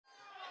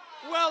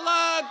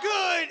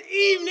Good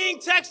evening,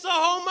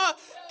 Texahoma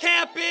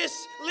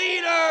campus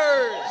leaders.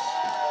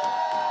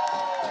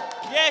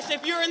 Yes,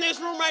 if you're in this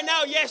room right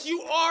now, yes,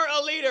 you are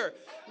a leader.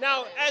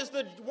 Now, as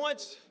the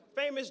once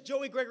famous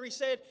Joey Gregory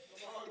said,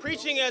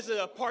 preaching as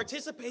a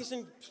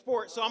participation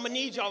sport, so I'm going to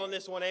need y'all on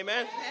this one,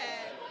 amen?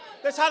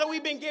 The title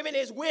we've been given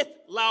is With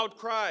Loud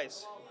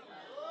Cries.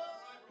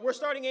 We're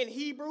starting in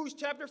Hebrews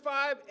chapter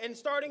 5 and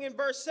starting in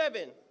verse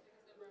 7. It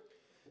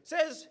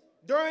says,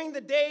 during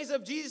the days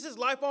of Jesus'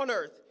 life on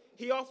earth,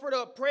 he offered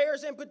up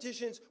prayers and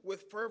petitions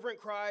with fervent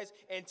cries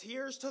and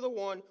tears to the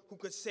one who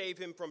could save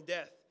him from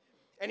death.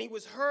 And he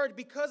was heard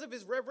because of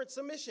his reverent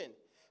submission.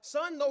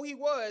 Son though he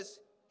was,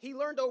 he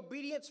learned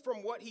obedience from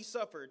what he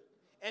suffered.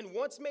 And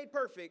once made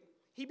perfect,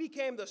 he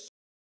became the...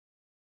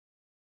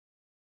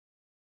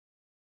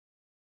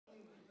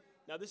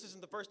 Now, this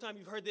isn't the first time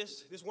you've heard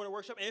this winter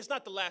workshop, and it's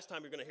not the last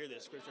time you're going to hear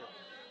this scripture.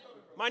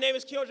 My name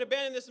is Keoja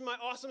Ben, and this is my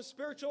awesome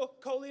spiritual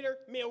co-leader,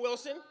 Mia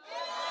Wilson.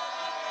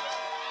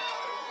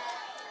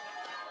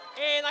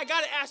 And I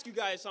got to ask you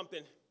guys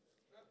something.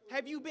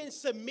 Have you been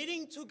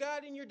submitting to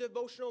God in your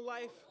devotional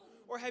life,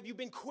 or have you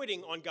been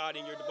quitting on God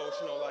in your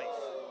devotional life?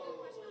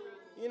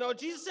 You know,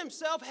 Jesus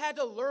himself had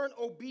to learn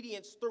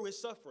obedience through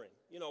his suffering.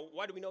 You know,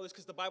 why do we know this?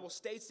 Because the Bible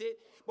states it.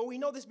 But we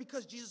know this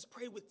because Jesus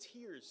prayed with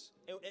tears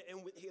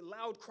and with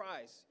loud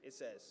cries, it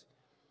says.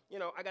 You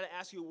know, I got to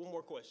ask you one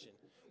more question.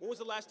 When was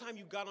the last time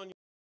you got on your...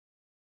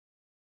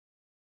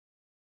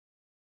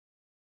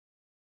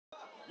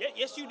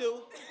 Yes, you do.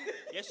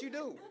 Yes, you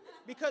do.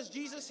 Because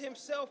Jesus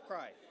himself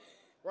cried,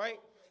 right?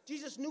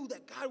 Jesus knew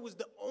that God was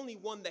the only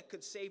one that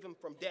could save him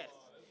from death.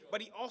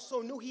 But he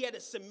also knew he had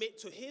to submit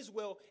to his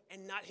will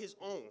and not his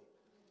own.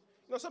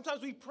 You know,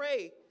 sometimes we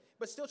pray,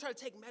 but still try to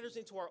take matters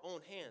into our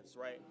own hands,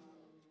 right?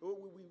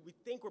 We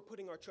think we're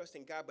putting our trust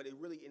in God, but it's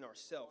really in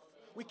ourselves.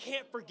 We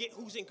can't forget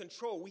who's in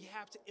control. We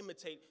have to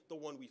imitate the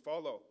one we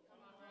follow.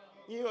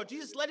 You know,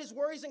 Jesus let his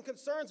worries and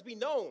concerns be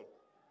known,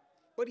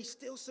 but he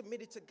still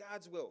submitted to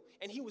God's will,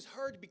 and he was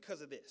heard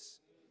because of this.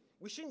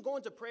 We shouldn't go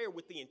into prayer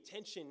with the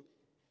intention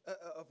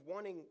of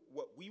wanting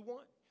what we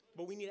want,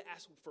 but we need to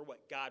ask for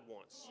what God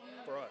wants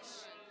for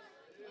us.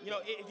 You know,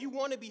 if you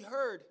want to be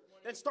heard,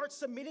 then start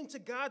submitting to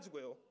God's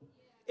will.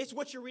 It's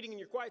what you're reading in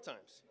your quiet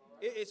times.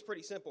 It's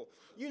pretty simple.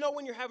 You know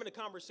when you're having a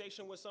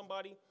conversation with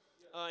somebody,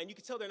 and you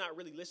can tell they're not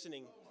really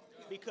listening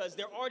because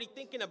they're already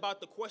thinking about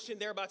the question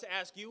they're about to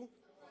ask you?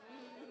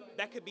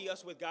 That could be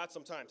us with God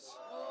sometimes.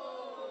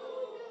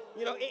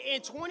 You know,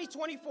 in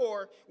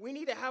 2024, we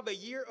need to have a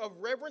year of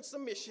reverent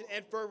submission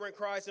and fervent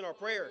cries in our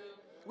prayer.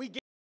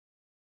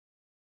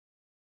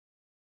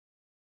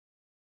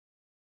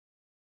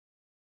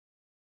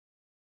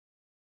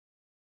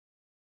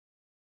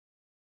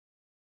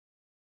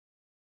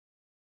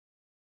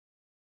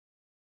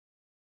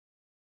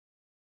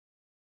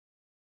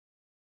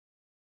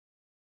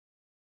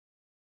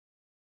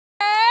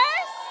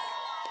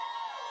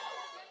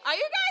 Are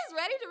you guys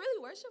ready to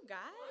really worship God?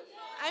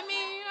 I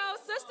mean, you know,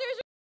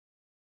 sisters.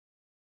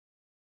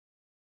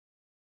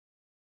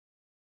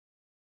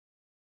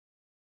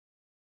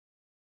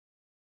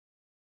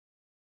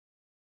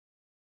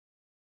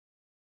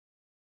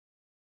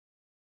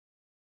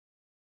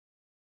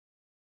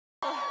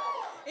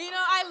 You know,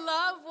 I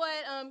love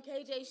what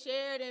KJ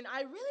shared, and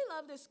I really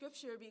love this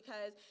scripture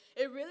because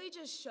it really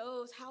just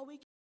shows how we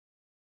can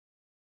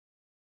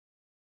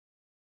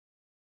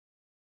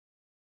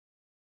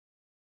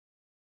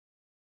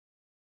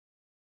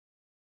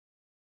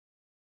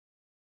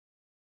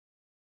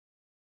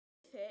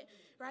it,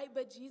 right?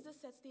 But Jesus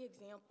sets the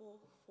example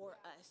for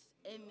us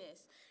in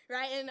this,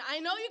 right? And I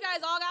know you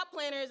guys all got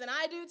planners, and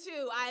I do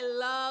too. I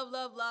love,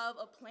 love, love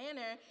a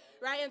planner,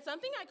 right? And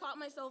something I caught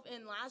myself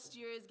in last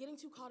year is getting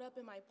too caught up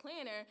in my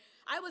planner.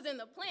 I was in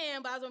the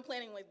plan, but I wasn't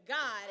planning with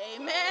God,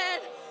 amen?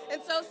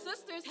 And so,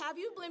 sisters, have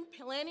you been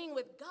planning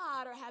with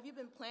God, or have you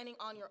been planning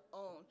on your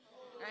own?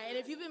 Right? And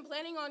if you've been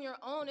planning on your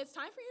own, it's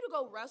time for you to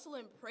go wrestle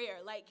in prayer,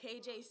 like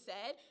KJ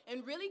said,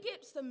 and really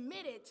get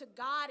submitted to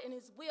God and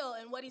his will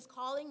and what he's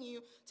calling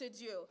you to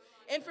do.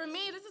 And for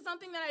me, this is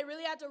something that I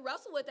really had to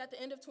wrestle with at the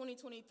end of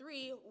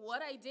 2023.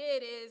 What I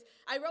did is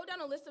I wrote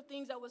down a list of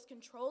things that was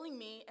controlling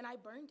me, and I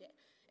burned it.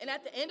 And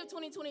at the end of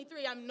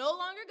 2023, I'm no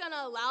longer going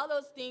to allow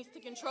those things to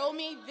control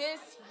me this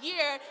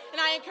year.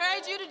 And I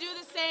encourage you to do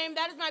the same.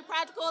 That is my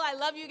practical. I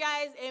love you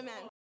guys.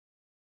 Amen.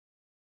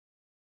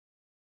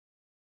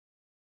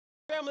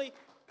 Family,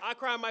 I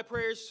cry my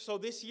prayers, so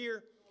this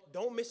year,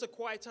 don't miss a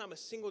quiet time a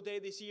single day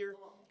this year,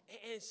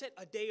 and set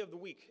a day of the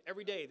week,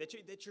 every day, that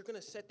you're going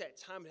to set that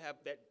time to have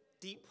that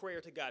deep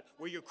prayer to God,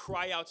 where you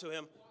cry out to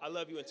him, I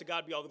love you, and to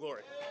God be all the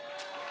glory.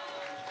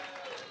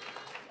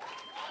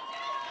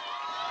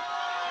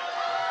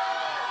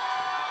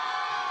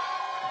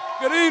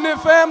 Good evening,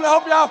 family. I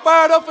hope y'all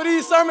fired up for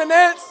these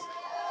sermonettes.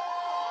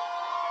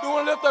 Do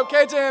want to lift up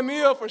KJ and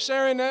Mia for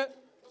sharing that.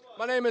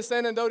 My name is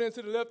San Antonio, and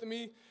to the left of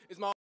me is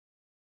my...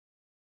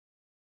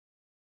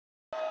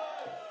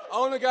 I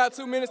only got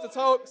 2 minutes to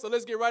talk, so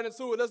let's get right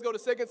into it. Let's go to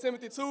 2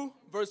 Timothy 2,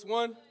 verse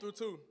 1 through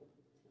 2.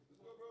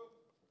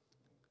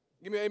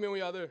 Give me an amen when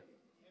y'all there.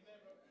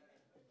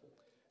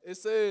 It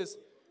says,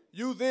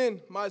 "You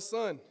then, my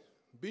son,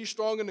 be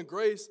strong in the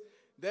grace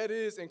that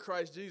is in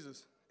Christ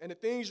Jesus. And the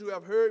things you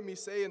have heard me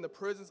say in the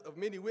presence of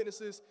many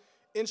witnesses,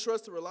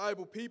 entrust to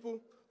reliable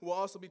people who will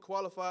also be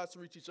qualified to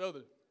reach each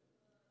other."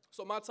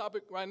 So my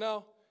topic right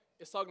now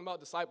is talking about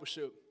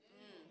discipleship.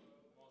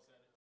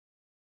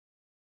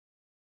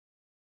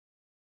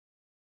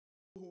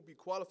 Who will be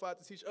qualified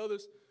to teach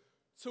others.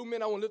 2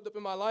 men I want to lift up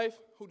in my life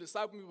who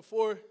discipled me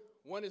before.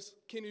 One is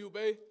Kenny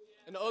Ube,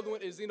 and the other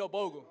one is Zeno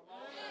Bogle.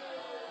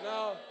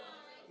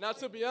 Now,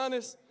 to be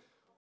honest,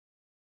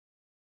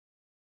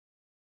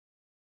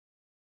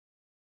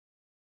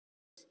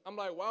 I'm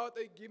like, why would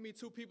they give me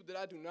 2 people that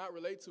I do not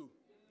relate to?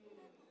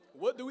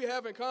 What do we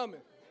have in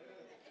common?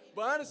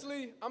 But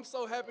honestly, I'm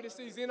so happy to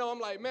see Zeno. I'm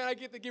like, man, I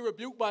get to get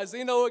rebuked by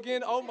Zeno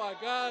again. Oh my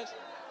gosh.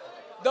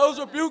 Those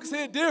rebukes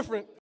hit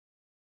different.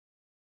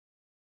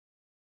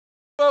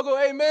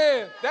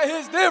 Amen. That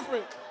hits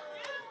different.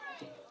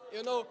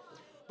 You know,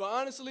 but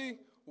honestly,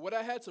 what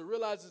I had to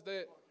realize is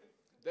that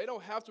they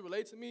don't have to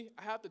relate to me.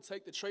 I have to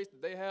take the traits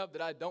that they have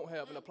that I don't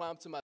have and apply them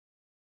to my.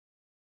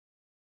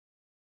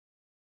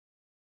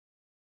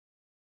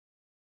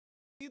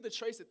 See the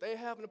traits that they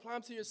have and apply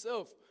them to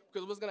yourself.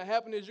 Because what's going to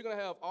happen is you're going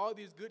to have all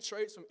these good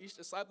traits from each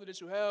disciple that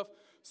you have.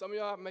 Some of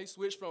y'all may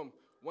switch from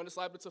 1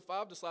 disciple to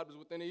 5 disciples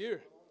within a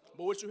year.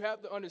 But what you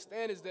have to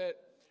understand is that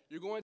you're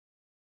going to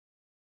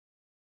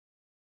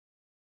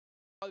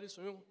qualities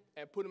from him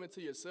and put them into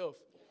yourself.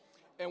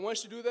 And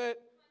once you do that,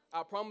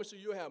 I promise you,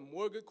 you'll have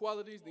more good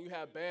qualities than you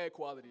have bad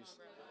qualities.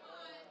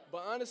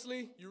 But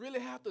honestly, you really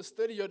have to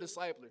study your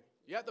discipler.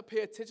 You have to pay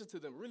attention to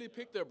them, really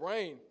pick their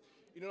brain.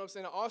 You know what I'm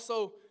saying? And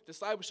also,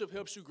 discipleship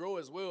helps you grow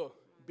as well,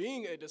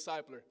 being a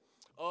discipler.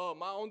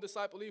 My own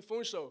disciple, Lee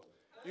Funsho,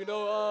 you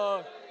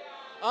know,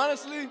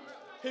 honestly,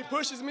 he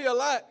pushes me a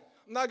lot.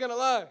 I'm not going to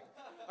lie.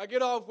 I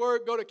get off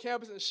work, go to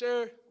campus and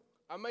share.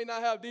 I may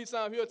not have D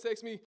time. He'll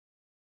text me.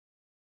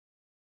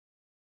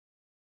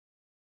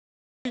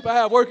 I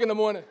have work in the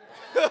morning.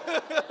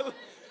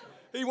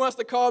 He wants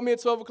to call me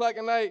at 12 o'clock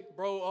at night.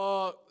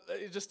 Bro,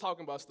 just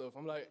talking about stuff.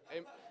 I'm like,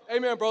 hey,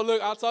 man, bro,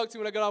 look, I'll talk to you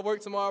when I get off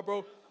work tomorrow,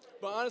 bro.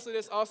 But honestly,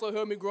 this also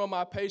helped me grow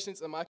my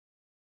patience and my.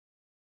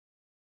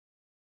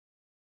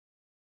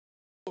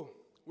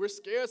 We're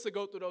scared to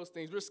go through those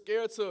things. We're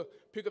scared to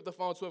pick up the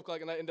phone 12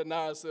 o'clock at night and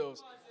deny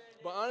ourselves.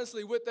 But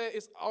honestly, with that,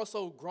 it's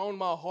also grown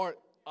my heart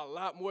a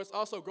lot more. It's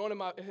also grown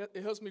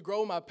it helps me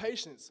grow my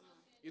patience.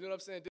 You know what I'm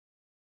saying?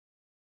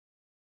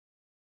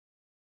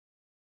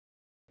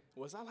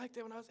 Was I like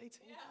that when I was 18?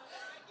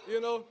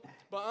 You know?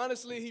 But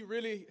honestly, he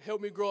really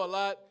helped me grow a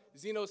lot.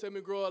 Zeno's helped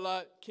me grow a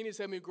lot. Kenny's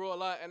helped me grow a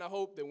lot. And I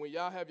hope that when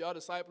y'all have y'all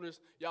disciplers,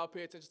 y'all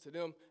pay attention to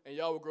them and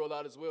y'all will grow a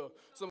lot as well.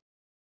 So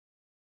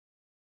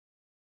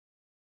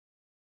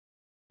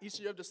each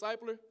of your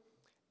discipler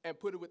and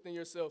put it within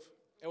yourself.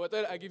 And with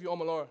that, I give you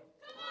Omalar.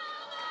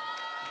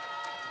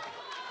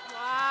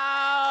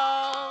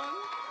 Wow.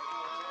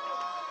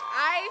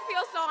 I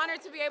feel so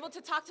honored to be able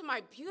to talk to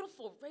my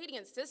beautiful,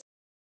 radiant sister.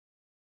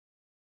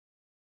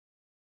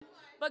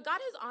 But God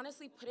has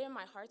honestly put it in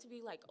my heart to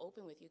be like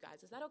open with you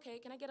guys. Is that okay?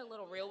 Can I get a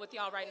little real with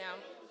y'all right now?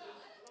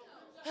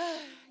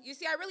 You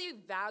see, I really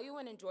value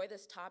and enjoy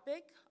this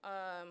topic,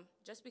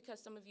 just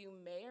because some of you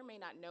may or may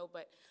not know,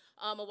 but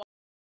a while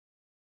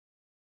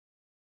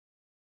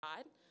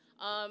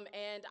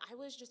and I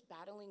was just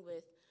battling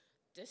with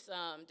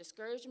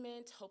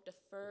discouragement, hope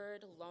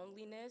deferred,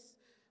 loneliness,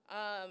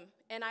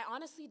 and I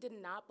honestly did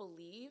not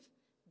believe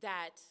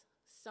that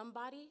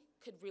somebody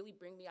could really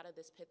bring me out of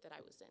this pit that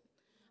I was in.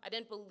 I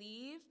didn't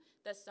believe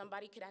that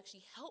somebody could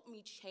actually help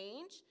me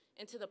change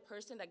into the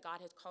person that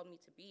God has called me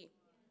to be.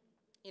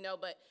 You know,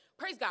 but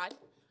praise God,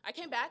 I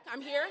came back,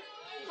 I'm here,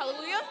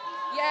 hallelujah,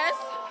 yes,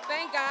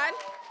 thank God,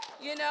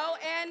 you know,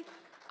 and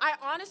I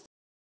honestly,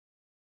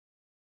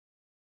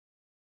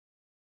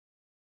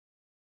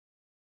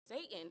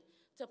 Satan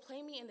to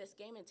play me in this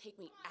game and take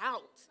me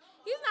out.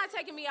 He's not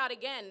taking me out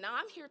again, now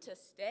I'm here to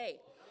stay.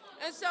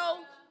 And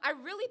so I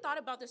really thought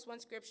about this one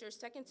scripture,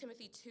 2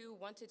 Timothy 2,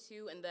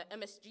 1-2, in the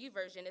MSG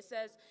version. It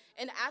says,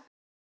 and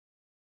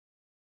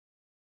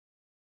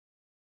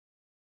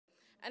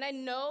I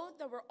know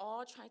that we're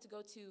all trying to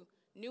go to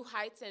new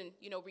heights and,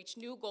 you know, reach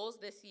new goals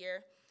this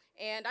year.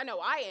 And I know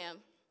I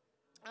am.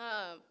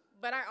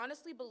 But I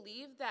honestly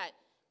believe that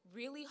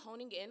really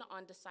honing in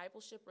on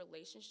discipleship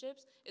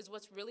relationships is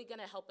what's really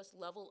going to help us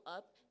level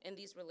up in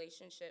these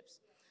relationships.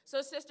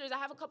 So sisters, I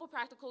have a couple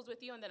practicals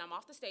with you and then I'm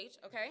off the stage,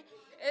 okay?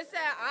 It said,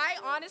 I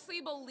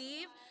honestly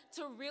believe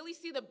to really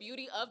see the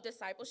beauty of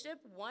discipleship,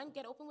 one,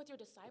 get open with your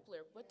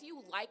discipler. What do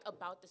you like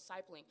about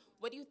discipling?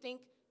 What do you think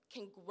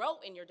can grow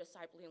in your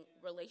discipling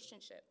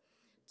relationship?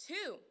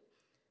 2,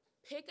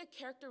 pick a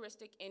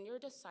characteristic in your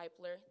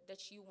discipler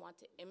that you want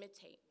to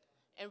imitate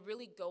and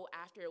really go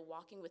after it,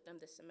 walking with them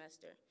this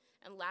semester.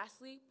 And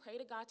lastly, pray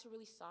to God to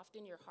really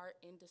soften your heart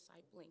in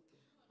discipling.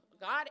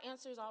 God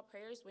answers all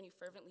prayers when you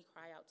fervently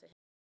cry out to him.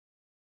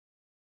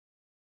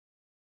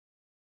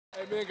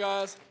 Amen,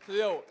 guys. So,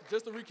 yo,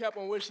 just to recap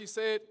on what she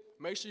said,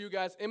 make sure you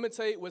guys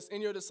imitate what's in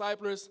your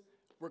disciplers,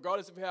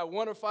 regardless if you have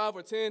 1 or 5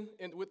 or 10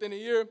 within a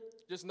year.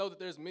 just know that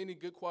there's many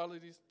good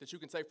qualities that you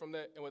can take from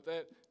that. And with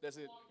that, that's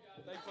it.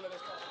 Thank you for letting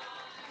us talk.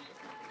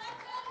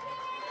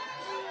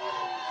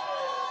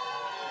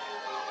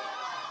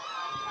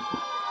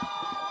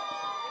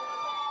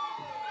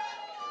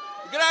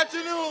 Good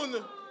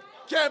afternoon,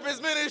 campus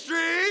ministry.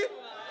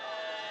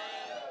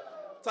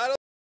 Title.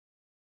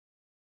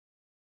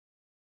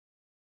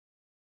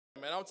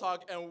 Man,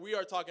 and we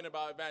are talking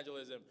about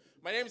evangelism.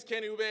 My name is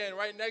Kenny Ube, and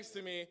right next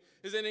to me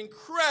is an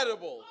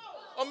incredible,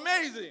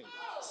 amazing,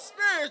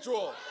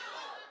 spiritual,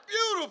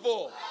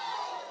 beautiful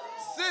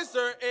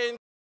sister in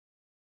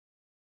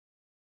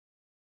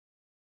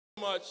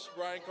much,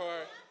 Brian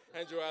Carr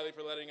and Joe Alley,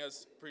 for letting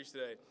us preach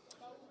today.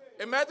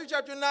 In Matthew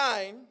chapter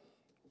 9,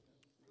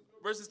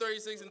 verses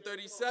 36 and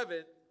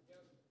 37,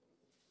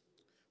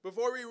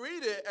 before we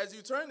read it, as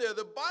you turn there,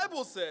 the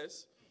Bible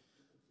says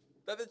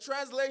that the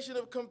translation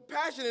of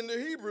compassion in the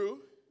Hebrew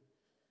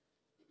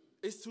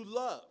is to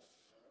love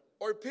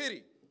or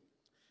pity,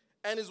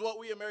 and is what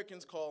we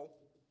Americans call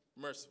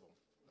merciful.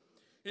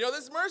 You know,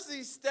 this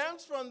mercy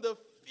stems from the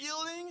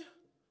feeling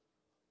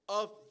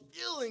of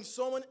feeling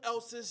someone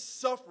else's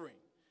suffering.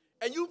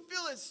 And you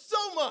feel it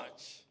so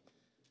much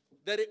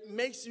that it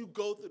makes you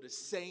go through the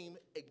same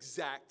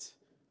exact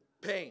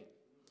pain.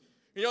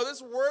 You know,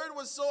 this word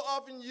was so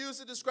often used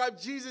to describe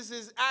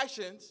Jesus'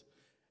 actions.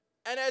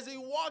 And as he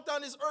walked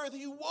on this earth,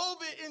 he wove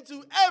it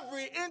into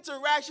every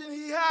interaction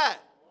he had.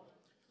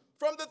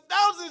 From the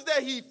thousands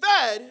that he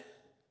fed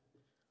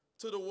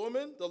to the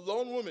woman, the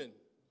lone woman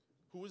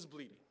who was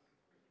bleeding.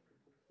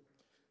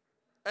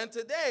 And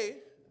today,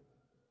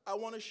 I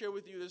want to share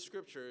with you this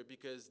scripture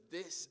because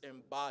this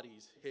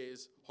embodies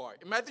his heart.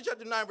 In Matthew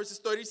chapter 9, verses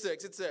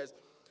 36, it says,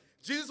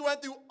 Jesus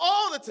went through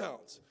all the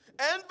towns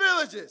and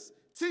villages,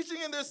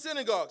 teaching in their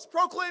synagogues,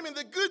 proclaiming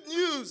the good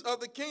news of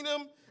the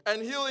kingdom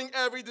and healing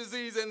every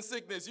disease and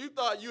sickness. You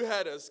thought you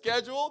had a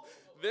schedule.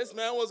 This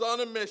man was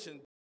on a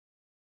mission.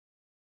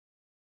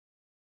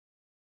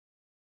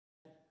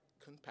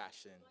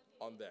 Compassion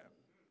on them.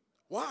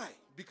 Why?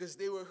 Because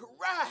they were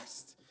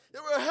harassed. They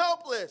were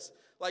helpless,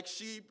 like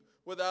sheep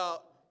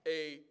without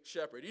a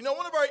shepherd. You know,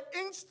 one of our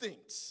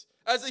instincts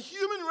as a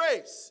human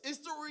race is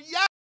to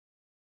react.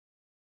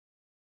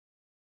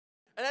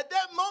 And at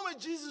that moment,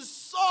 Jesus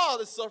saw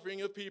the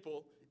suffering of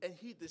people, and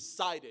he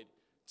decided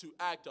to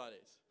act on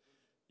it.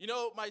 You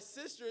know, my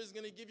sister is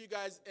going to give you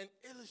guys an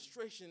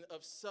illustration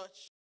of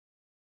such.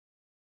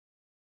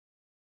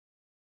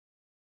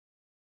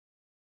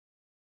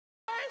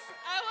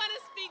 I want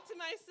to speak to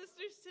my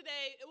sisters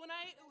today. When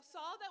I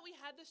saw that we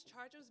had this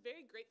charge, I was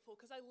very grateful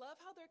because I love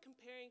how they're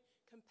comparing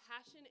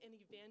compassion and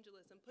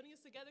evangelism, putting us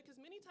together, because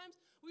many times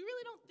we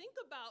really don't think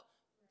about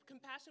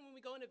compassion when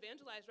we go and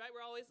evangelize, right?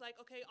 We're always like,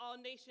 okay,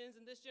 all nations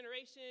in this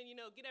generation, you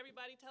know, get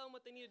everybody, tell them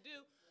what they need to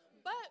do.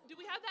 But do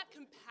we have that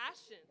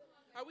compassion?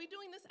 Are we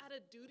doing this out of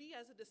duty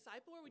as a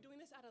disciple, or are we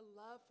doing this out of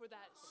love for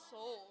that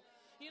soul?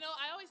 You know,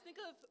 I always think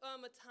of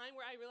a time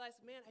where I realized,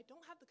 man, I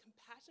don't have the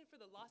compassion for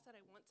the loss that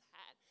I once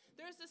had.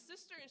 There was this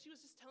sister, and she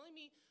was just telling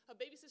me, a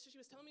baby sister, she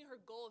was telling me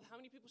her goal of how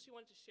many people she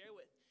wanted to share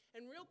with.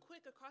 And real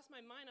quick, across my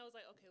mind, I was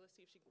like, okay, let's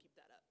see if she can keep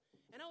that up.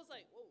 And I was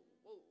like, whoa,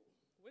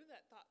 where did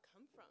that thought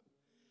come from?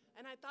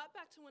 And I thought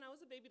back to when I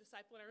was a baby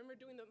disciple, and I remember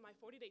doing my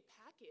 40-day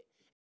packet.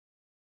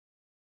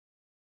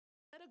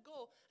 I had a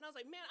goal, and I was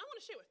like, man, I want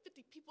to share with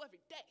 50 people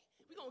every day.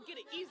 We're going to get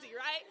it easy,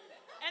 right?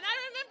 And I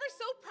remember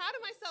so proud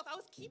of myself. I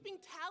was keeping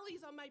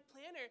tallies on my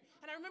planner,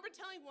 and I remember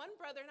telling one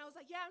brother, and I was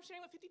like, yeah, I'm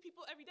sharing with 50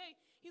 people every day.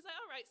 He's like,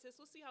 all right, sis,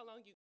 we'll see how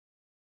long you.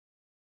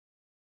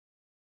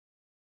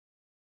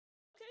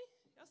 Okay,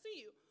 I'll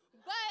see you.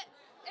 But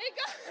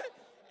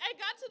it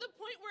got to the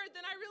point where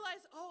then I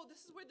realized, oh,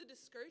 this is where the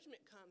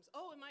discouragement comes.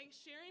 Oh, am I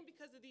sharing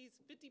because of these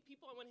 50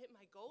 people I want to hit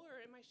my goal,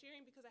 or am I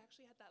sharing because I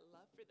actually had that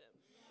love for them?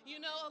 You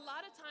know, a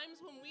lot of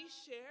times when we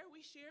share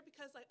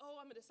because like,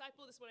 oh, I'm a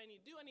disciple, this is what I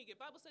need to do. I need to get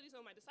Bible studies,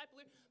 I'm my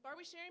discipler. But are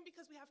we sharing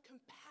because we have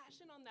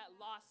compassion on that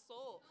lost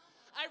soul?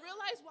 I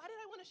realized, why did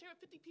I want to share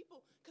with 50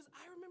 people? Because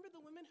I remember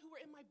the women who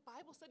were in my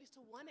Bible studies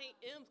till 1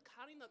 a.m.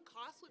 counting the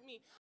cost with me.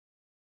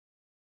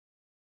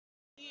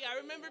 I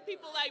remember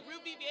people like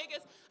Ruby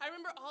Viegas. I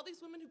remember all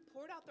these women who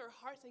poured out their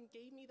hearts and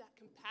gave me that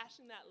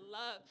compassion, that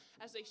love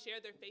as they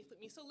shared their faith with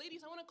me. So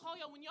ladies, I want to call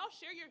y'all, when y'all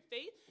share your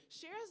faith,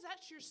 share as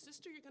that's your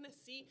sister you're going to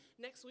see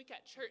next week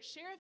at church.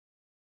 Share.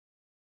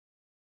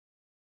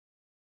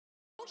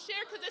 Don't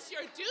share because it's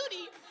your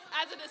duty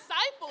as a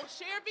disciple.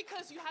 Share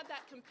because you have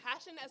that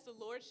compassion as the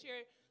Lord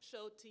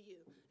showed to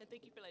you. And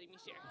thank you for letting me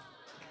share.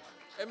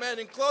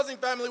 Amen. In closing,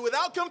 family,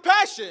 without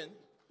compassion,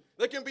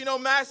 there can be no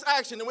mass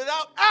action. And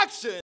without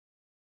action,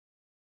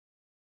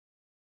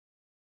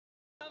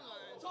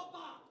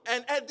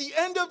 and at the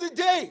end of the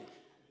day,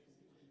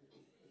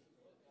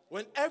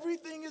 when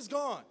everything is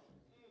gone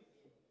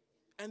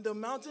and the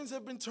mountains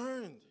have been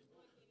turned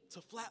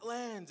to flat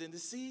lands and the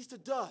seas to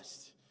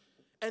dust,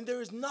 and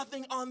there is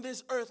nothing on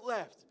this earth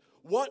left,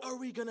 what are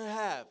we going to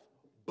have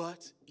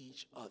but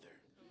each other?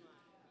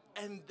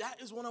 And that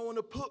is what I want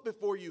to put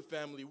before you,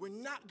 family. We're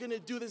not going to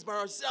do this by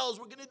ourselves.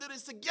 We're going to do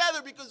this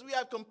together because we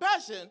have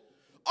compassion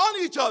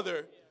on each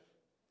other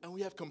and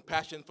we have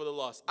compassion for the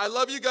lost. I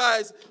love you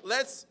guys.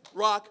 Let's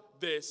rock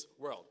this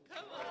world.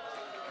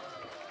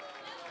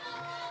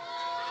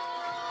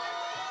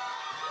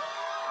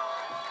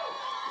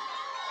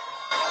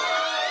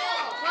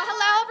 Well,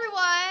 hello,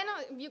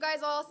 everyone. You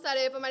guys all said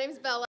it, but my name is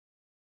Bella.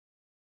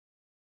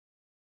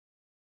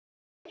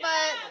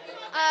 But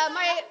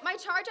my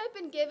charge I've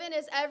been given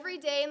is every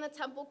day in the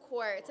temple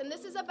courts, and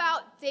this is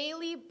about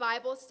daily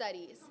Bible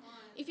studies.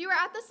 If you were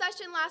at the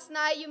session last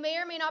night, you may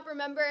or may not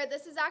remember,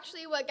 this is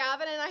actually what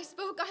Gavin and I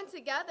spoke on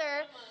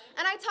together.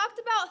 And I talked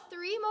about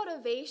 3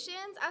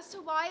 motivations as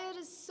to why it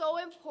is so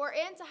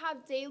important to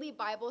have daily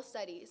Bible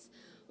studies.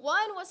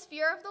 1 was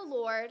fear of the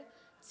Lord,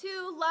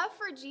 2, love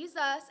for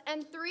Jesus,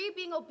 and 3,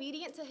 being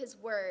obedient to his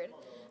word.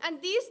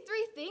 And these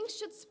 3 things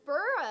should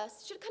spur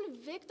us, should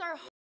convict our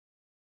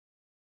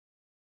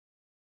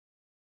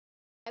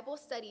Bible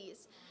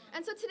studies.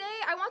 And so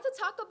today I want to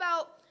talk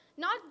about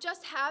not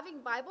just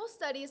having Bible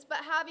studies, but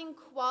having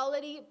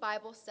quality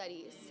Bible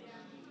studies.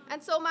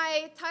 And so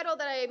my title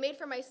that I made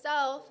for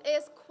myself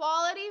is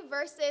Quality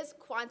versus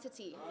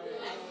Quantity.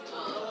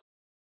 I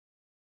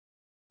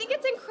think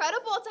it's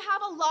incredible to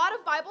have a lot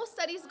of Bible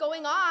studies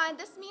going on.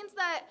 This means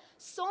that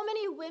so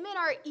many women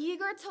are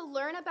eager to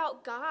learn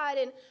about God.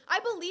 And I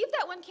believe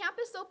that when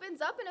campus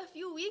opens up in a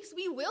few weeks,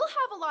 we will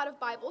have a lot of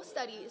Bible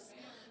studies.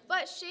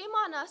 But shame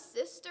on us,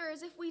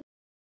 sisters, if we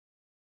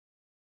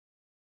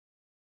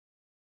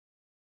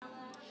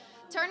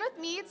turn with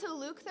me to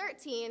Luke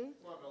 13.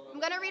 I'm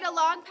going to read a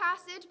long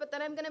passage, but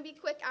then I'm going to be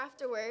quick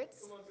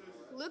afterwards.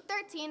 Luke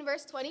 13,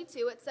 verse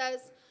 22, it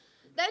says,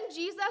 "Then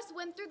Jesus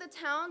went through the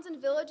towns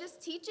and villages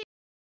teaching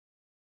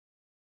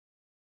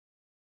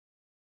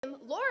him,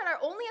 'Lord, are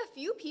only a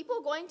few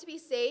people going to be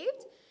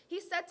saved?' He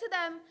said to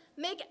them,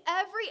 'Make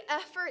every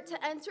effort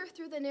to enter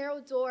through the narrow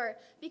door,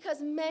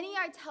 because many,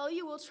 I tell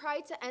you, will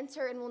try to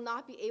enter and will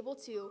not be able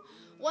to.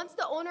 Once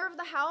the owner of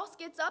the house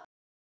gets up,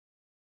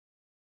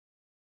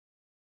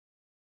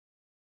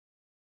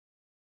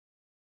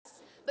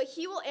 but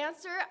he will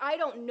answer, I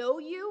don't know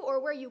you or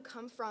where you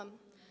come from.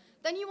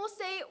 Then you will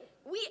say,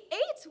 we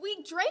ate,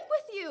 we drank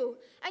with you,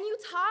 and you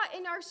taught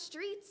in our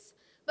streets.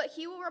 But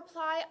he will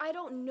reply, I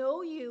don't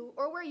know you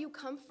or where you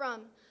come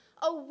from.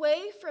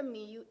 Away from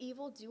me, you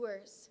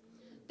evildoers.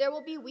 There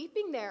will be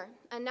weeping there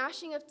and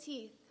gnashing of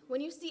teeth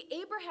when you see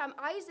Abraham,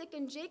 Isaac,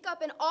 and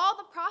Jacob and all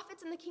the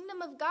prophets in the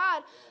kingdom of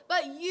God,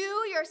 but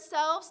you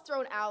yourselves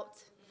thrown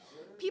out.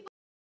 People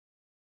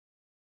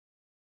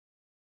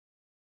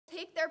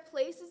take their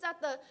places at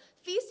the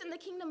feast in the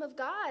kingdom of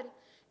God.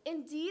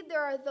 Indeed,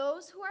 there are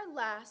those who are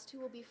last who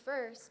will be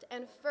first,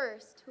 and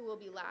first who will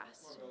be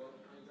last.'"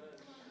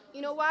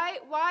 You know,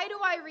 why do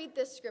I read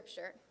this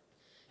scripture?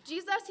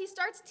 Jesus, he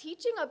starts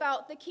teaching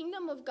about the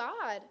kingdom of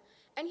God,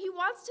 and he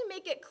wants to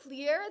make it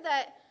clear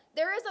that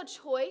there is a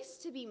choice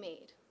to be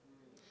made.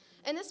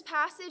 In this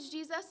passage,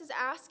 Jesus is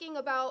asked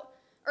about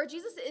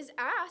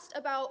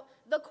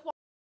the quality.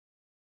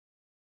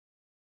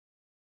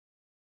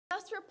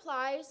 Jesus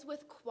replies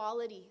with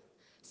quality,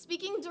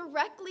 speaking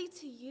directly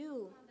to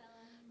you.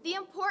 The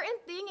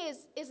important thing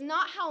is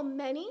not how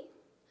many,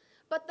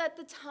 but that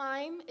the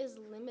time is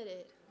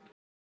limited.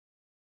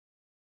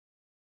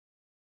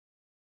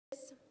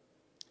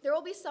 There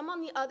will be some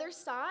on the other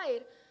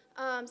side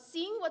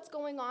seeing what's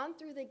going on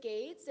through the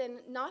gates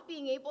and not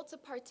being able to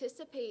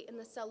participate in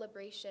the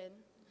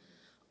celebration.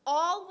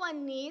 All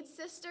one needs,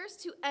 sisters,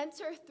 to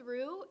enter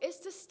through is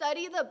to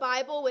study the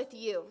Bible with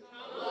you.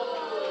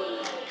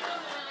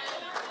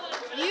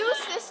 You,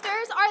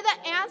 sisters, are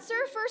the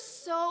answer for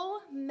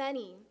so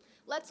many.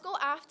 Let's go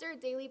after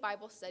daily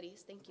Bible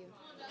studies. Thank you.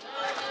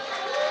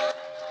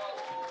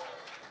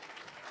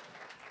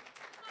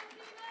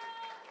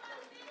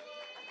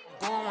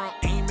 Going around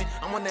aiming,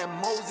 I'm on that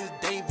Moses,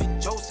 David,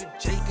 Joseph,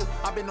 Jacob.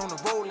 I've been on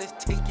the road,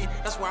 let's take it.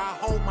 That's where I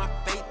hold my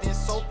faith and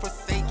so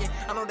forsaken.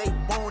 I know they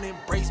won't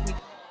embrace me.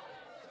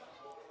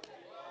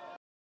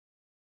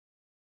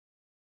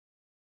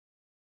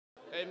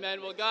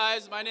 Amen. Well,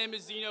 guys, my name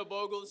is Zeno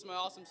Bogle. This is my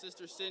awesome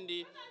sister,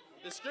 Cindy.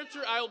 The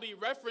scripture I will be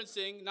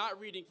referencing, not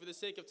reading for the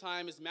sake of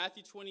time, is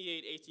Matthew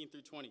 28, 18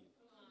 through 20.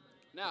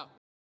 Now,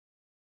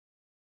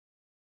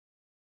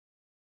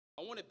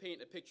 I want to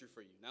paint a picture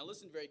for you. Now,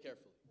 listen very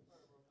carefully.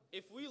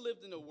 If we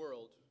lived in a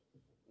world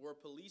where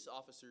police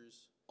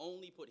officers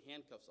only put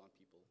handcuffs on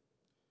people,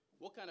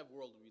 what kind of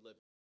world would we live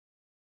in?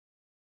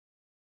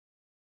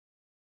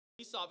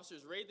 Police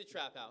officers raid the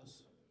trap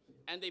house,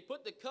 and they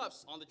put the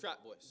cuffs on the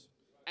trap boys,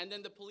 and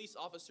then the police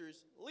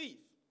officers leave.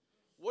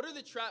 What are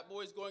the trap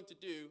boys going to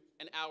do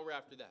an hour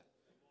after that?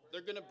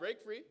 They're going to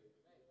break free,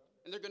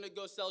 and they're going to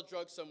go sell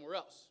drugs somewhere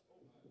else.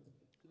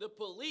 The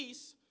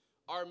police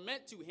are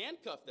meant to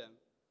handcuff them,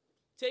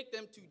 take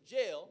them to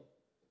jail,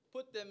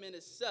 put them in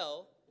a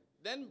cell,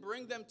 then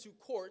bring them to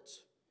court,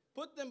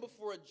 put them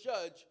before a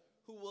judge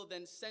who will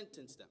then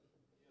sentence them.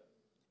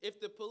 If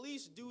the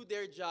police do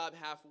their job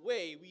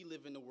halfway, we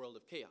live in a world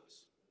of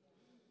chaos.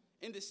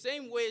 In the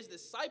same way as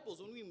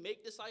disciples, when we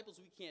make disciples,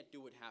 we can't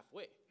do it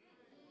halfway.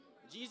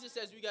 Jesus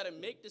says we got to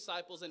make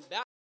disciples and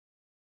baptize.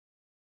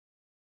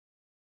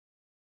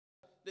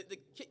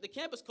 The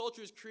campus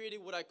culture has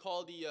created what I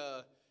call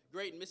the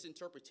great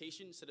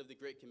misinterpretation instead of the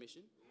Great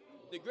Commission.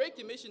 The Great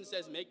Commission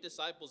says make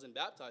disciples and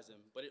baptize them,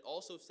 but it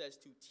also says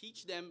to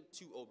teach them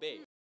to obey.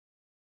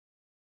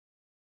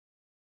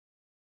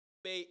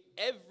 Obey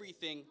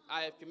everything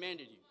I have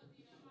commanded you.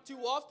 Too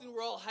often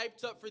we're all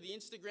hyped up for the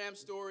Instagram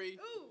story.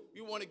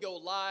 We want to go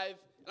live.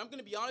 And I'm going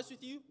to be honest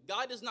with you,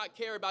 God does not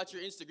care about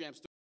your Instagram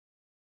story.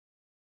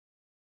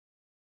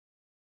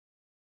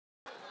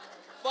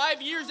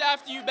 5 years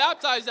after you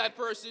baptize that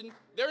person,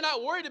 they're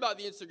not worried about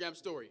the Instagram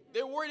story.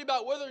 They're worried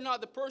about whether or not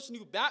the person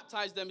who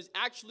baptized them is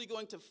actually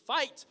going to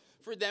fight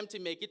for them to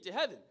make it to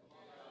heaven.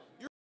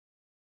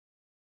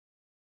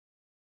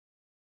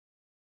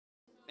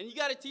 And you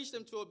got to teach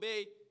them to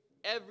obey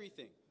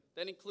everything.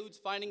 That includes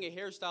finding a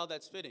hairstyle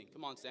that's fitting.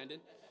 Come on, Sandon.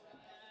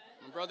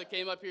 My brother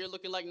came up here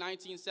looking like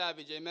 19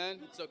 Savage, amen?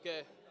 It's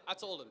okay. I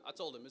told him,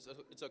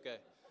 it's okay.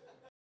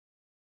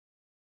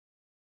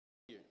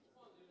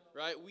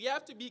 Right? We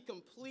have to be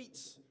complete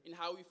in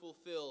how we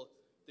fulfill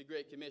the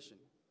Great Commission.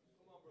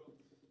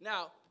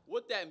 Now,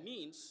 what that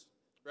means,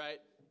 right,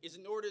 is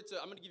in order to,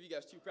 I'm going to give you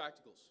guys two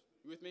practicals.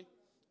 You with me?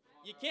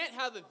 You can't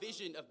have a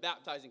vision of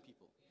baptizing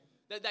people.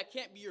 That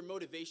can't be your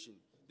motivation.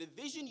 The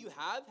vision you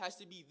have has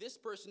to be this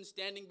person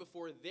standing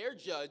before their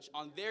judge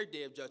on their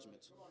day of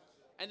judgment.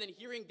 And then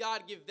hearing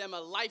God give them a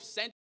life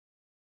sentence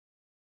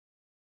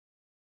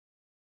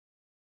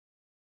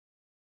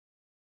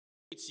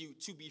you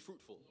to be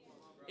fruitful.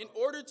 In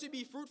order to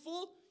be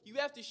fruitful, you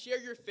have to share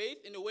your faith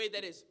in a way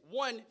that is,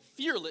 one,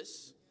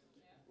 fearless,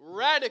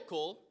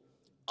 radical,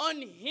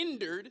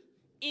 unhindered,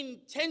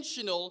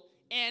 intentional,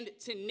 and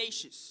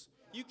tenacious.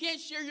 You can't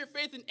share your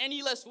faith in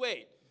any less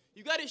way.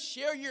 You got to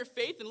share your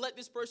faith and let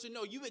this person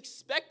know you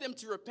expect them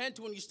to repent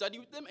when you study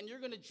with them, and you're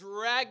going to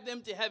drag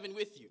them to heaven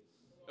with you.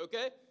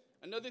 Okay?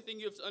 Another thing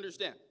you have to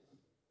understand.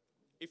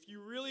 If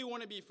you really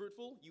want to be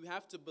fruitful, you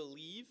have to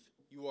believe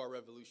you are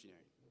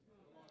revolutionary.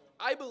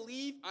 I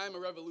believe I'm a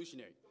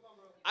revolutionary.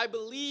 I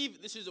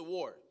believe this is a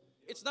war.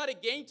 It's not a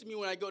game to me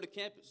when I go to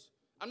campus.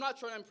 I'm not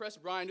trying to impress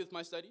Brian with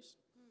my studies.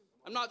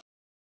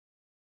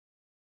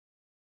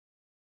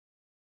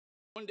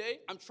 One day,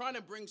 I'm trying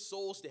to bring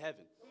souls to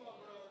heaven.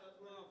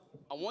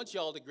 I want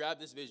y'all to grab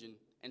this vision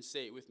and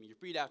say it with me.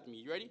 Repeat after me.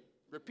 You ready?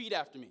 Repeat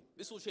after me.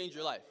 This will change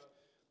your life.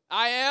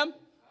 I am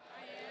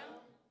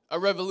a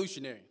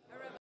revolutionary.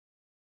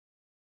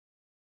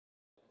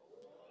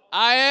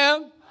 I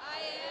am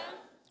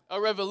a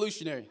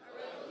revolutionary.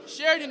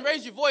 Sheridan,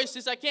 raise your voice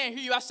since I can't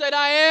hear you. I said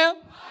I am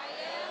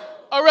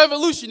a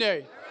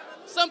revolutionary.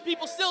 Some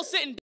people still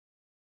sitting.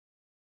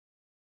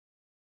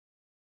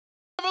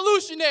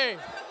 Revolutionary.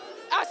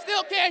 I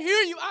still can't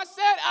hear you. I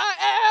said I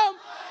am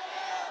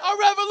a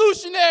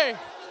revolutionary.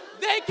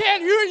 They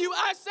can't hear you.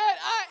 I said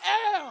I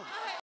am.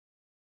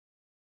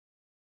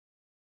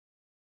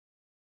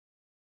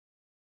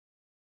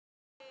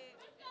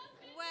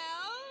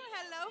 Well,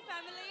 hello,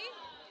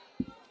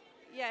 family.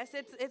 Yes,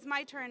 it's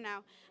my turn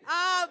now.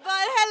 But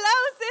hello,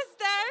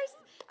 sisters.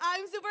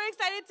 I'm super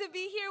excited to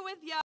be here with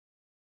y'all.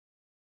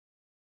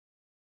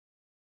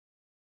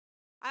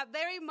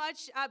 Very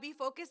much be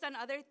focused on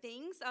other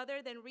things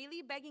other than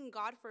really begging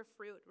God for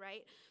fruit,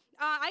 right?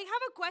 I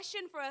have a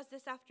question for us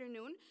this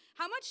afternoon.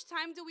 How much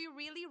time do we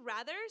really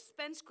rather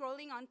spend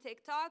scrolling on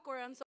TikTok or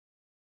on social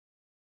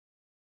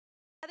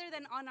rather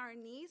than on our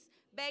knees,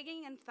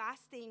 begging and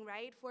fasting,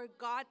 right, for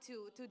God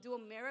to do a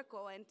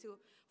miracle and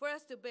for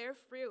us to bear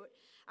fruit?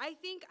 I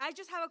think I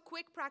just have a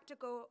quick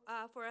practical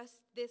for us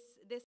this.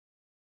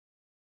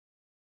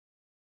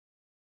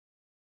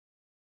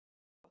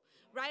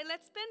 Right,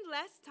 let's spend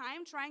less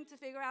time trying to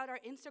figure out our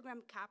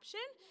Instagram caption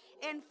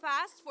and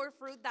fast for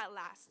fruit that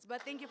lasts.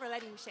 But thank you for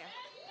letting me share.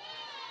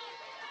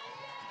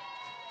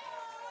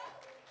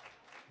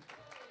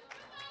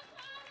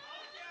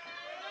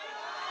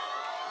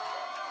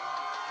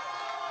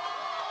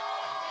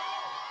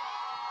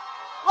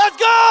 Let's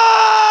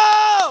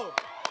go!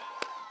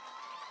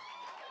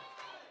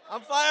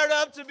 I'm fired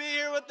up to be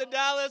here with the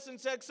Dallas and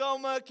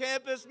Texoma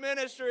Campus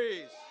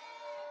Ministries.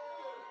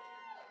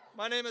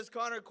 My name is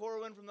Connor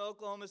Corwin from the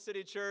Oklahoma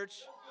City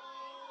Church.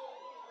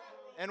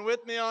 And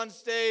with me on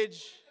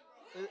stage,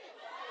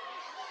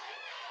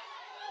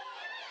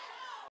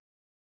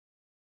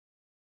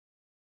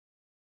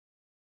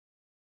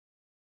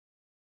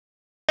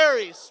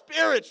 very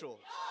spiritual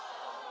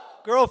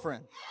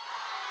girlfriend,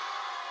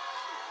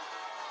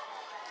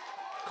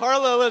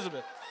 Carla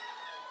Elizabeth.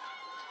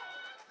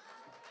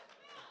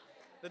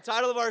 The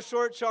title of our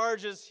short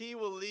charge is He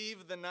Will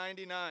Leave the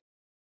 99.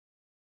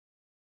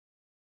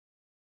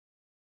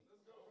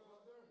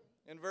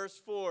 In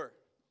verse 4,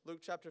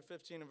 Luke chapter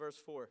 15 and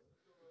verse 4.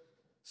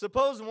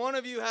 Suppose one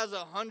of you has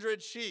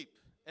 100 sheep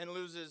and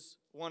loses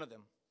one of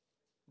them.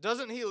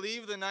 Doesn't he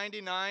leave the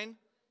 99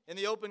 in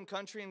the open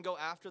country and go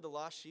after the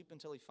lost sheep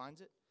until he finds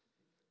it?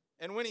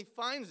 And when he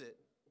finds it,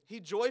 he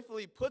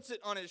joyfully puts it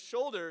on his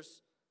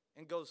shoulders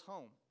and goes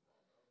home.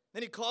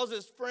 Then he calls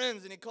his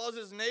friends and he calls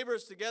his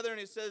neighbors together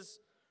and he says,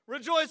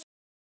 rejoice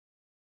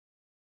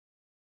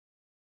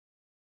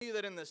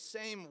that in the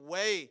same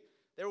way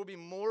there will be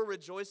more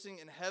rejoicing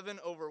in heaven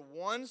over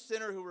one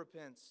sinner who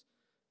repents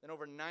than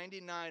over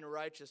 99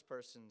 righteous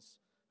persons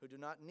who do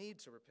not need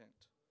to repent.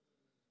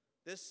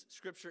 This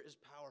scripture is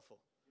powerful.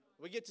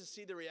 We get to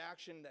see the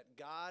reaction that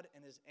God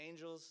and his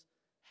angels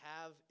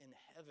have in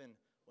heaven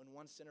when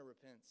one sinner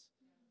repents.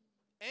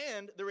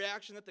 And the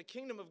reaction that the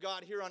kingdom of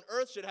God here on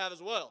earth should have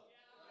as well.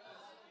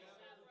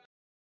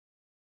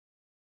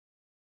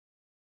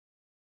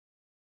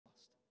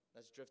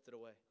 That's drifted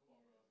away.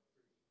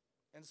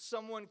 And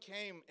someone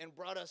came and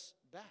brought us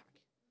back.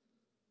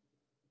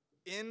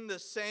 In the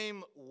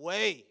same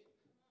way,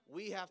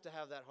 we have to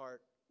have that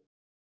heart.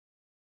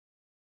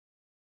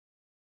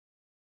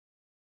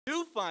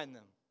 Do find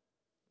them.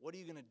 What are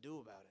you going to do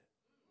about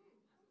it?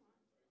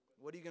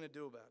 What are you going to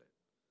do about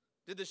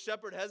it? Did the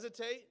shepherd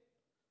hesitate?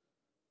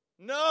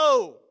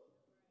 No.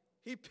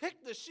 He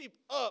picked the sheep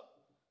up,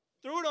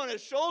 threw it on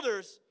his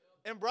shoulders,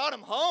 and brought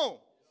him home.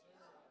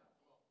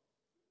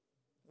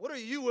 What are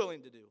you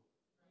willing to do?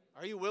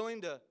 Are you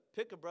willing to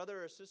pick a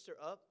brother or sister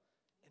up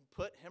and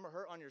put him or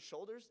her on your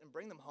shoulders and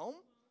bring them home?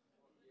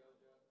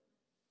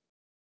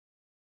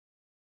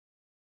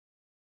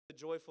 A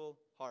joyful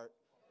heart.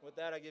 With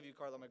that, I give you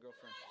Carla, my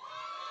girlfriend.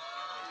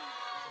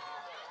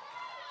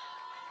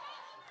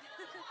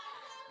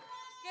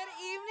 Good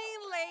evening,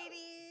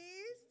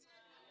 ladies.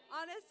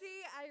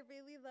 Honestly, I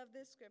really love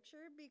this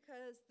scripture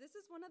because this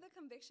is one of the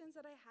convictions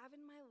that I have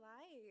in my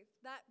life,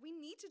 that we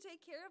need to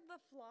take care of the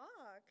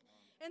flock.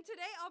 And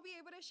today I'll be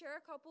able to share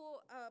a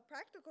couple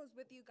practicals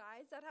with you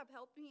guys that have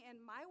helped me in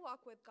my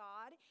walk with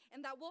God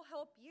and that will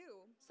help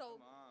you. So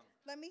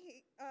let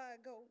me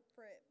go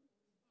for it.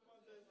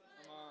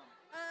 Come on.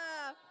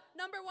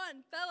 Number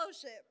 1,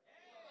 fellowship.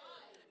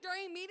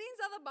 During meetings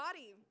of the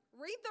body,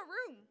 read the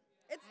room.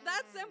 It's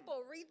that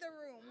simple. Read the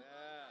room.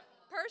 Yeah.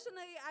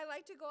 Personally, I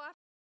like to go after.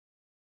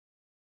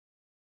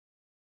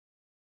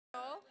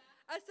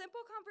 A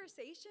simple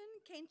conversation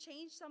can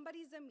change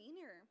somebody's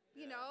demeanor,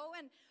 you know,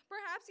 and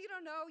perhaps you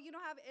don't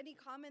have any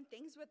common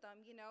things with them,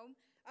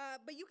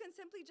 but you can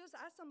simply just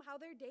ask them how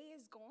their day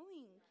is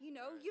going,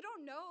 You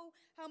don't know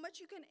how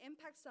much you can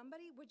impact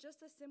somebody with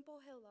just a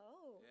simple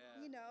hello,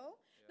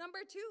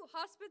 Number 2,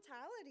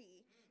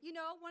 hospitality.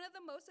 One of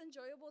the most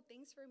enjoyable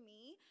things for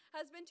me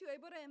has been to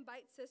able to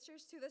invite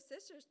sisters to the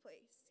sisters'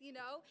 place,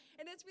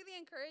 and it's really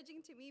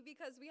encouraging to me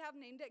because we have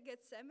named it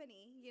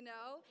Gethsemane,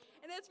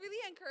 and it's really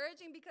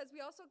encouraging because we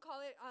also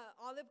call it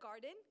Olive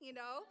Garden,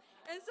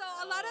 and so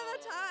a lot of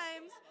the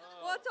times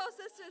we'll tell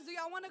sisters, do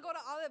y'all want to go to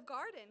Olive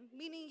Garden?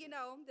 Meaning,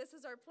 this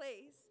is our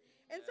place.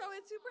 And so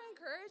it's super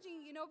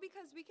encouraging,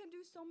 because we can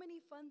do so many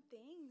fun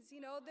things.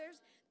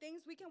 There's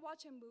things we can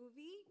watch a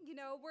movie,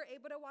 we're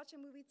able to watch a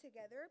movie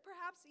together,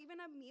 perhaps even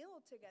a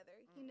meal together,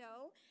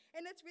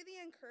 And it's really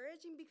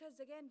encouraging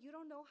because, again, you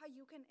don't know how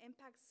you can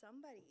impact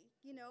somebody,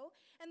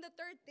 And the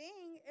third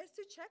thing is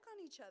to check on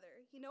each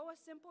other. A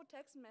simple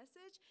text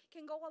message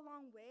can go a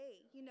long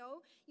way, You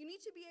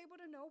need to be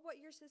able to know what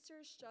your sister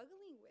is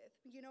struggling with.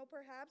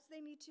 Perhaps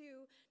they need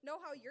to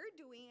know how you're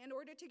doing in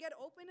order to get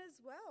open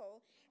as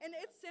well. And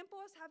it's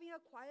simple as having a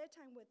quiet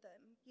time with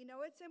them.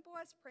 It's simple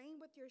as praying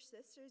with your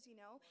sisters,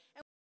 And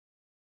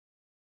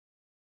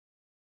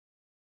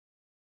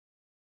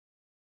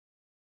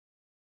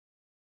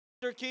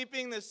After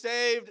keeping the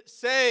saved,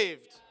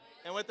 saved.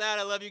 And with that,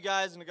 I love you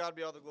guys, and to God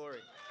be all the glory.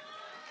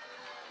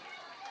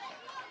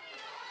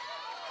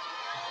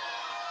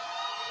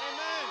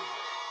 Amen.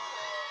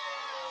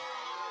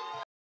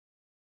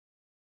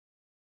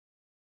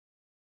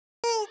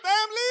 Ooh,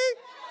 family!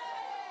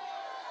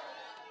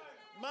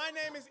 My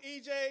name is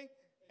EJ,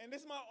 and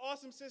this is my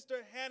awesome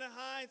sister, Hannah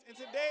Hines, and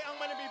today I'm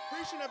going to be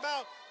preaching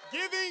about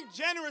giving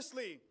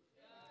generously.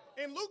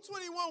 In Luke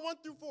 21,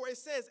 1-4, it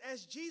says,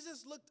 as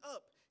Jesus looked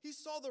up, he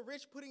saw the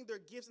rich putting their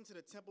gifts into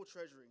the temple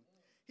treasury.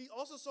 He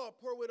also saw a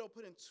poor widow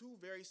put in 2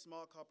 very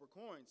small copper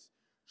coins.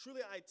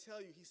 Truly, I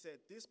tell you, he said,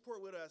 this poor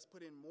widow has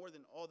put in more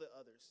than all the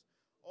others.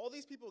 All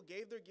these people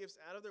gave their gifts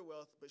out of their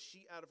wealth, but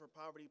she, out of her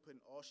poverty, put in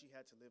all she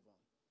had to live on.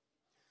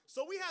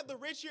 So we have the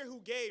rich here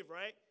who gave,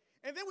 right?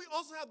 And then we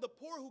also have the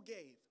poor who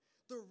gave.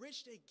 The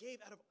rich, they gave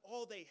out of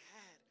all they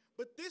had.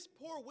 But this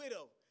poor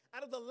widow,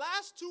 out of the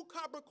last 2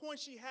 copper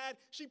coins she had,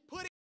 she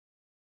put it.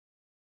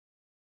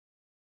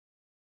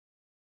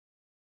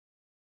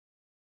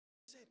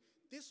 Said,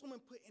 this woman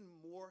put in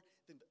more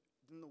than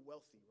the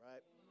wealthy,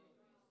 right?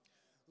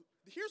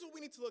 Here's what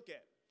we need to look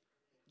at.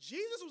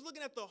 Jesus was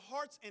looking at the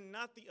hearts and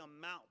not the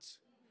amount.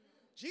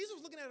 Jesus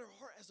was looking at her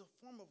heart as a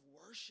form of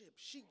worship.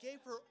 She gave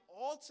her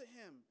all to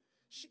him.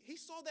 He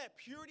saw that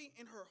purity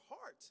in her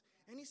heart.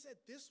 And he said,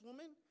 this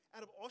woman,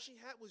 out of all she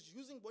had, was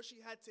using what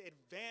she had to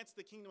advance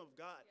the kingdom of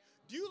God.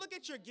 Do you look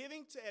at your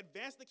giving to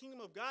advance the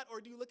kingdom of God,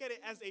 or do you look at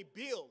it as a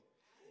bill?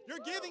 Your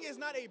giving is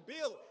not a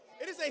bill.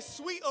 It is a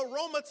sweet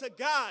aroma to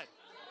God.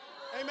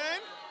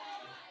 Amen?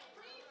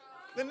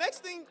 The next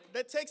thing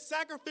that takes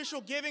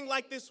sacrificial giving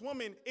like this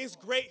woman is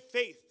great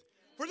faith.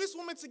 For this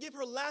woman to give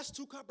her last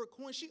 2 copper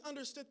coins, she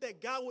understood that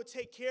God would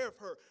take care of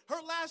her.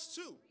 Her last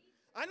 2.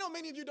 I know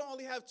many of you don't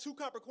only have 2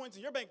 copper coins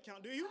in your bank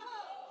account, do you?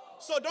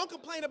 So don't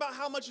complain about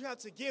how much you have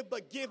to give,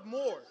 but give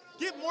more.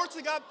 Give more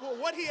to God for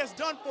what he has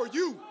done for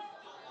you.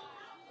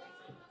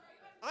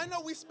 I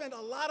know we spend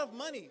a lot of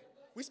money.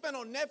 We spend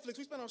on Netflix,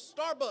 we spend on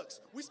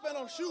Starbucks, we spend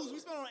on shoes, we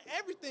spend on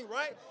everything,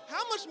 right?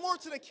 How much more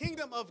to the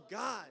kingdom of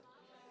God?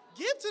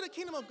 Give to the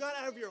kingdom of God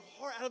out of your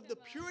heart, out of the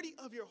purity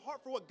of your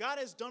heart for what God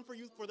has done for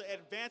you for the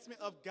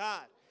advancement of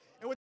God.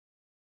 And with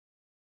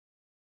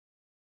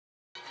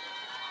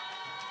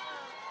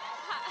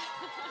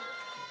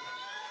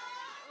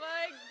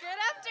Well,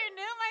 good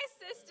afternoon, my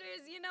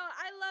sisters. You know,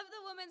 I love the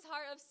woman's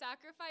heart of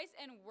sacrifice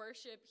and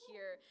worship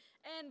here.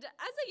 And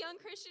as a young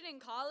Christian in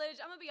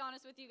college, I'm going to be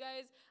honest with you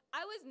guys,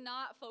 I was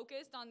not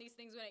focused on these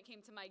things when it came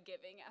to my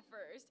giving at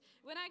first.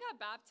 When I got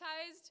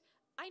baptized,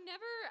 I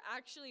never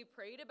actually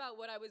prayed about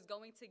what I was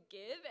going to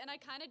give, and I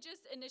kind of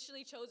just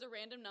initially chose a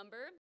random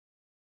number.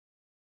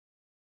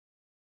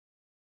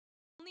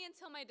 Only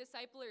until my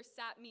discipler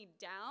sat me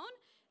down,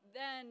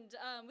 then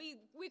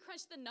we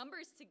crunched the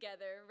numbers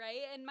together,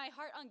 right? And my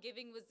heart on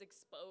giving was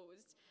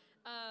exposed.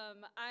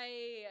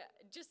 I,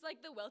 just like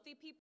the wealthy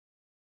people,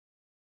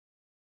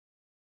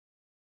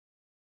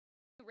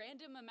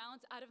 random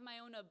amounts out of my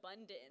own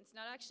abundance,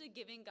 not actually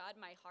giving God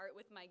my heart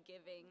with my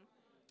giving.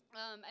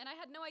 And I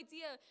had no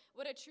idea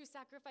what a true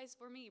sacrifice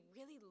for me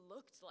really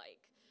looked like.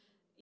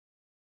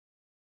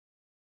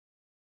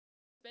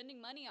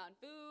 Spending money on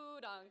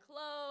food, on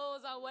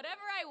clothes, on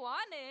whatever I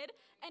wanted,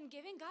 and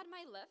giving God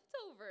my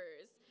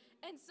leftovers.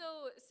 And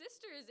so,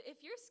 sisters,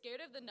 if you're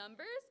scared of the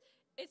numbers,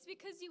 it's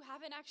because you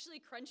haven't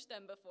actually crunched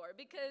them before.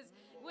 Because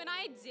when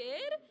I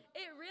did,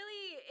 it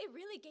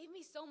really gave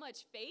me so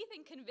much faith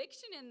and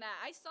conviction in that.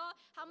 I saw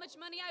how much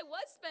money I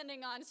was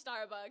spending on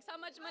Starbucks, how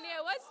much money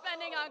I was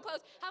spending on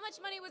clothes, how much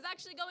money was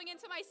actually going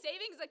into my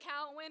savings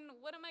account when,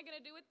 what am I going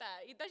to do with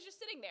that? That's just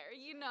sitting there,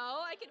 you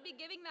know? I could be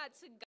giving that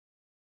to God.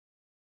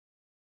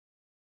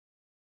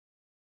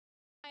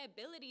 My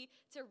ability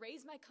to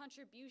raise my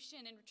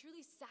contribution and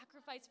truly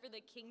sacrifice for the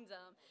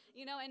kingdom,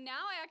 you know, and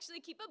now I actually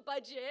keep a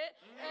budget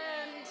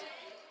and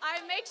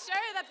I make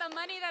sure that the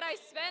money that I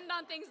spend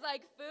on things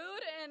like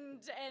food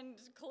and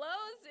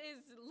clothes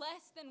is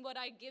less than what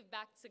I give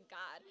back to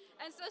God.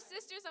 And so,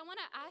 sisters, I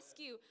want to ask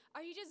you,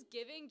 are you just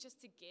giving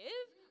just to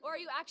give, or are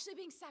you actually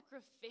being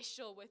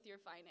sacrificial with your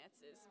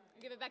finances?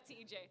 I'll give it back to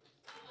EJ.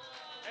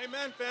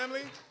 Amen,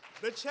 family.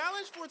 The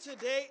challenge for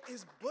today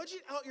is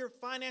budget out your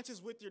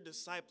finances with your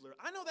discipler.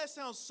 I know that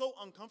sounds so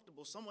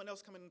uncomfortable, someone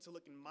else coming in to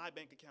look in my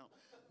bank account.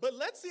 But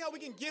let's see how we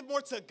can give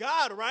more to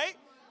God, right?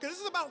 Because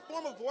this is about a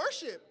form of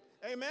worship.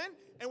 Amen?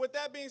 And with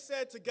that being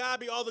said, to God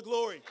be all the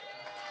glory.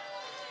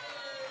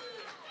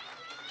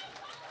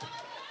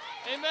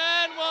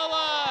 Amen. Well,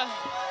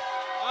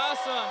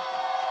 awesome.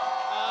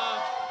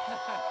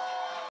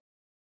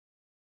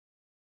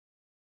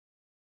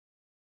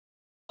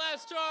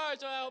 Last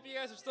charge. I hope you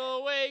guys are still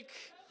awake.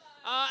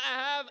 I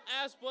have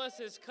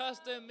Asblus's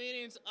custom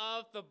meetings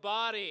of the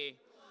body.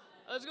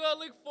 Let's go to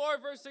Luke 4,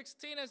 verse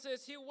 16. It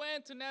says, he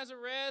went to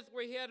Nazareth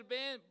where he had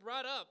been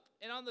brought up.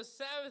 And on the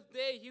Sabbath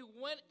day, he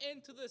went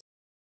into the...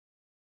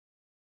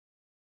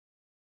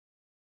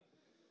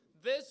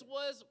 This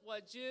was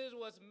what Jesus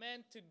was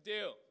meant to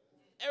do.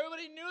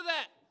 Everybody knew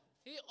that.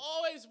 He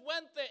always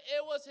went there.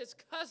 It was his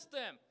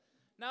custom.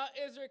 Now,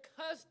 is your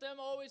custom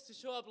always to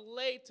show up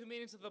late to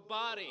meetings of the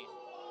body?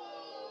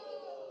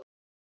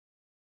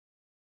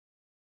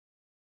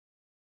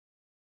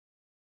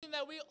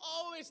 That we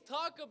always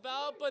talk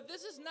about, but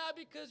this is not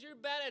because you're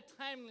bad at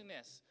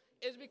timeliness.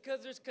 It's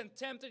because there's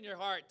contempt in your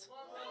heart.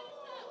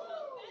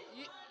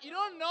 You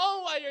don't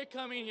know what you're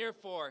coming here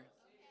for.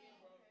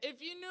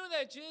 If you knew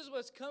that Jesus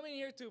was coming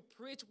here to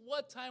preach,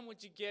 what time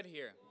would you get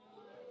here?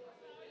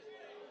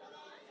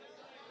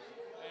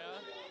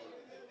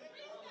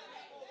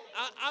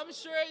 I'm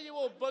sure you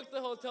will book the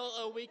hotel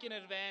a week in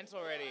advance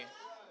already,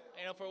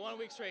 for 1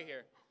 week straight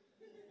here.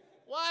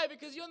 Why?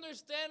 Because you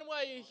understand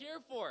what you're here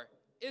for.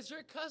 Is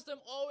your custom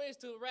always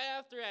to right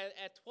after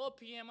at 12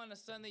 p.m. on a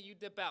Sunday you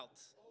dip out?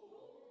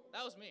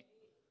 That was me,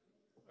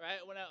 right?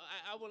 When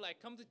I would like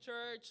come to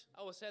church,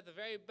 I would sit at the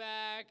very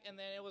back, and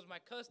then it was my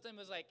custom. It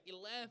was like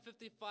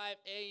 11:55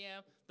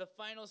 a.m. The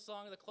final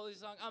song, the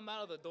closing song. I'm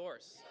out of the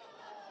doors.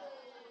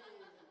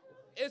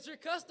 Is your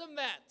custom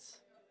that?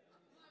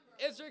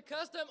 Is your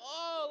custom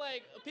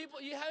like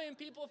people? You having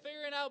people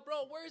figuring out,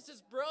 bro, where's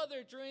this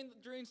brother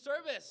during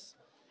service,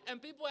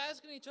 and people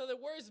asking each other,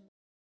 where's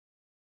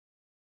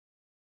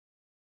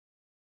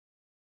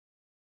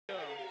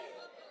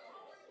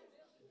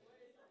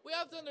we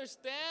have to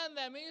understand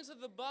that meetings of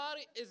the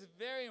body is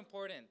very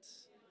important.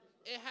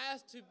 It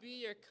has to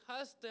be your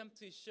custom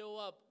to show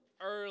up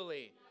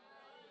early.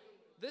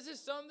 This is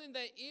something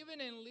that even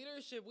in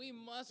leadership we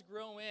must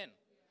grow in.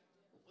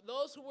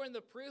 Those who were in the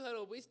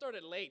pre-huddle, we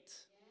started late.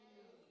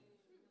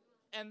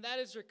 And that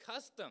is your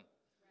custom.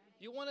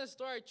 You want to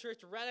start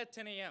church right at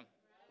 10 a.m.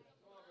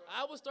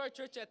 I would start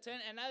church at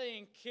 10 and I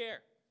didn't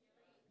care.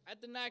 I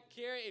did not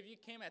care if you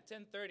came at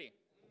 10:30.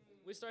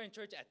 We started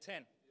church at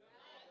 10.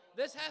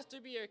 This has to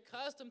be your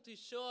custom to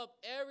show up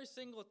every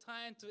single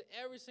time to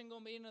every single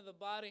meeting of the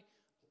body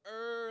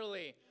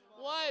early.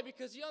 Why?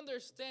 Because you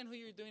understand who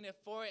you're doing it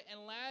for.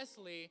 And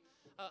lastly,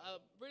 a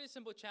really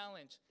simple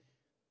challenge.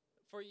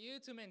 For you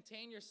to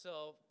maintain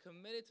yourself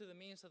committed to the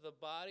means of the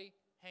body,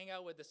 hang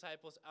out with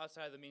disciples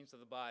outside the means of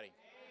the body.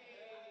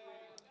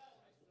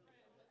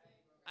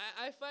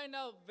 I find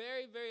out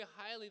very, very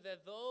highly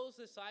that those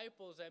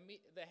disciples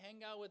that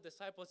hang out with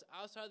disciples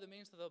outside the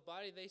means of the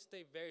body, they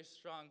stay very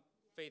strong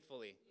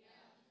faithfully.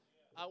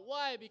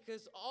 Why?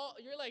 Because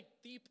you're like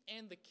deep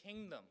in the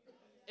kingdom.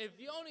 If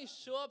you only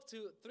show up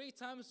to 3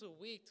 times a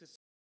week,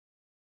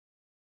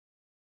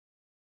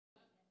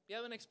 you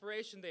have an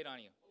expiration date on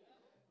you.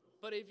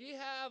 But if you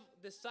have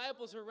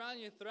disciples around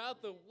you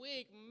throughout the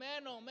week,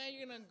 man, oh man,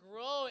 you're going to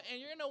grow and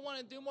you're going to want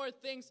to do more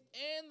things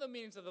in the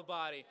means of the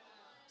body.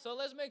 So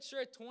let's make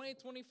sure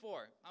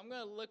 2024, I'm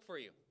going to look for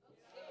you.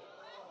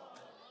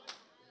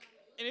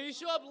 And if you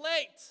show up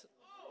late,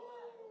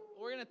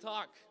 we're going to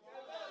talk.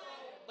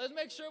 Let's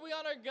make sure we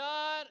honor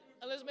God,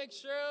 and let's make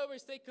sure we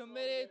stay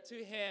committed to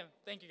Him.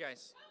 Thank you,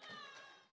 guys.